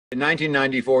In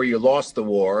 1994, you lost the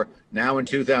war. Now in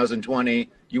 2020,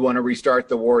 you want to restart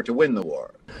the war to win the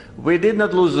war. We did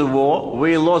not lose the war,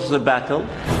 we lost the battle.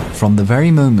 From the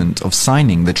very moment of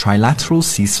signing the trilateral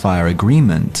ceasefire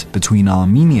agreement between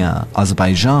Armenia,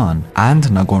 Azerbaijan and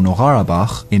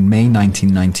Nagorno-Karabakh in May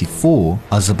 1994,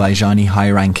 Azerbaijani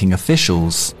high-ranking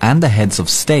officials and the heads of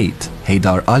state,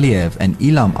 Heydar Aliyev and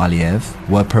Ilham Aliyev,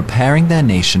 were preparing their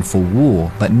nation for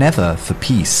war but never for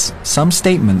peace. Some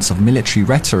statements of military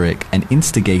rhetoric and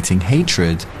instigating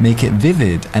hatred make it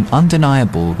vivid and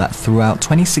undeniable that throughout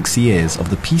 26 years of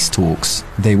the peace talks,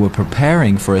 they were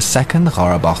preparing for a second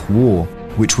Karabakh war,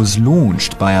 which was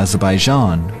launched by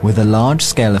Azerbaijan with a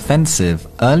large-scale offensive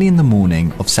early in the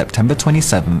morning of September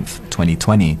 27,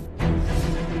 2020.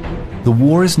 The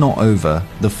war is not over.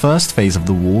 The first phase of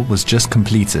the war was just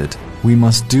completed. We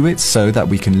must do it so that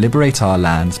we can liberate our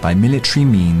lands by military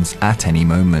means at any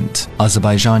moment.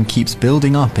 Azerbaijan keeps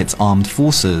building up its armed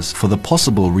forces for the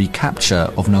possible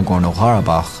recapture of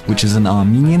Nagorno-Karabakh, which is an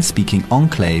Armenian-speaking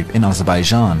enclave in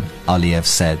Azerbaijan, Aliyev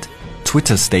said.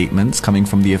 Twitter statements coming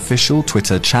from the official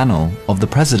Twitter channel of the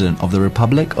President of the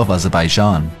Republic of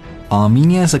Azerbaijan.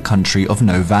 Armenia is a country of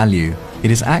no value. It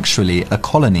is actually a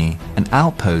colony, an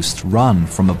outpost run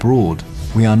from abroad.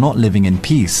 We are not living in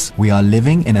peace. We are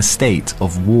living in a state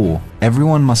of war.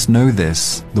 Everyone must know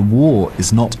this. The war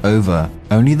is not over.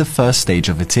 Only the first stage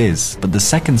of it is, but the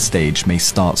second stage may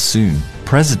start soon.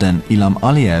 President Ilham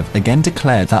Aliyev again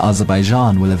declared that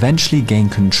Azerbaijan will eventually gain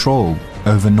control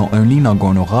over not only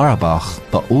Nagorno-Karabakh,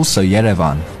 but also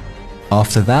Yerevan.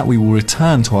 After that, we will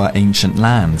return to our ancient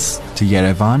lands, to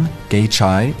Yerevan,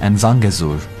 Geyçay and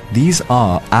Zangezur. These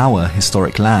are our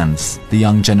historic lands. The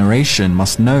young generation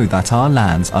must know that our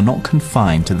lands are not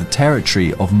confined to the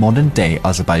territory of modern-day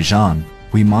Azerbaijan.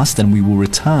 We must and we will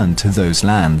return to those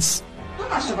lands.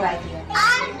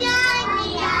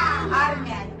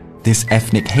 This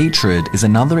ethnic hatred is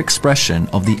another expression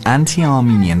of the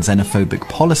anti-Armenian xenophobic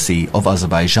policy of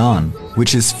Azerbaijan,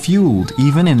 which is fueled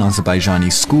even in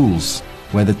Azerbaijani schools,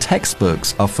 where the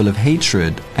textbooks are full of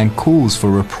hatred and calls for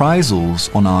reprisals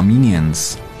on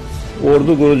Armenians.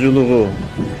 Ordu quruculuğu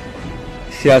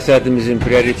siyasetimizin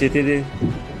prioritetidir.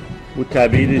 Bu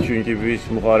təbiidir çünki biz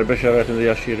müharibə şəraitində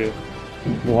yaşayırıq.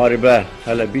 Müharibə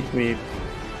hələ bitməyib.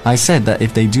 I said that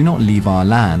if they do not leave our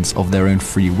lands of their own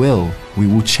free will, we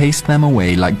will chase them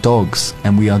away like dogs,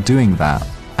 and we are doing that.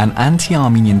 An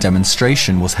anti-Armenian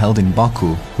demonstration was held in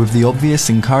Baku with the obvious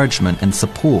encouragement and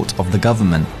support of the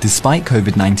government. Despite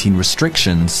COVID-19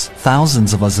 restrictions,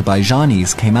 thousands of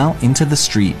Azerbaijanis came out into the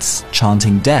streets,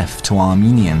 chanting death to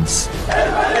Armenians.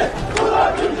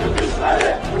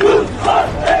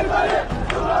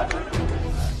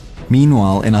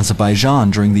 Meanwhile, in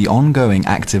Azerbaijan during the ongoing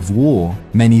active war,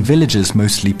 many villages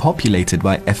mostly populated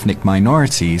by ethnic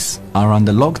minorities are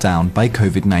under lockdown by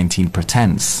COVID-19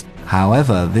 pretense.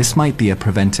 However, this might be a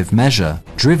preventive measure,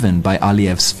 driven by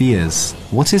Aliyev's fears.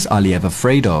 What is Aliyev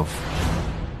afraid of?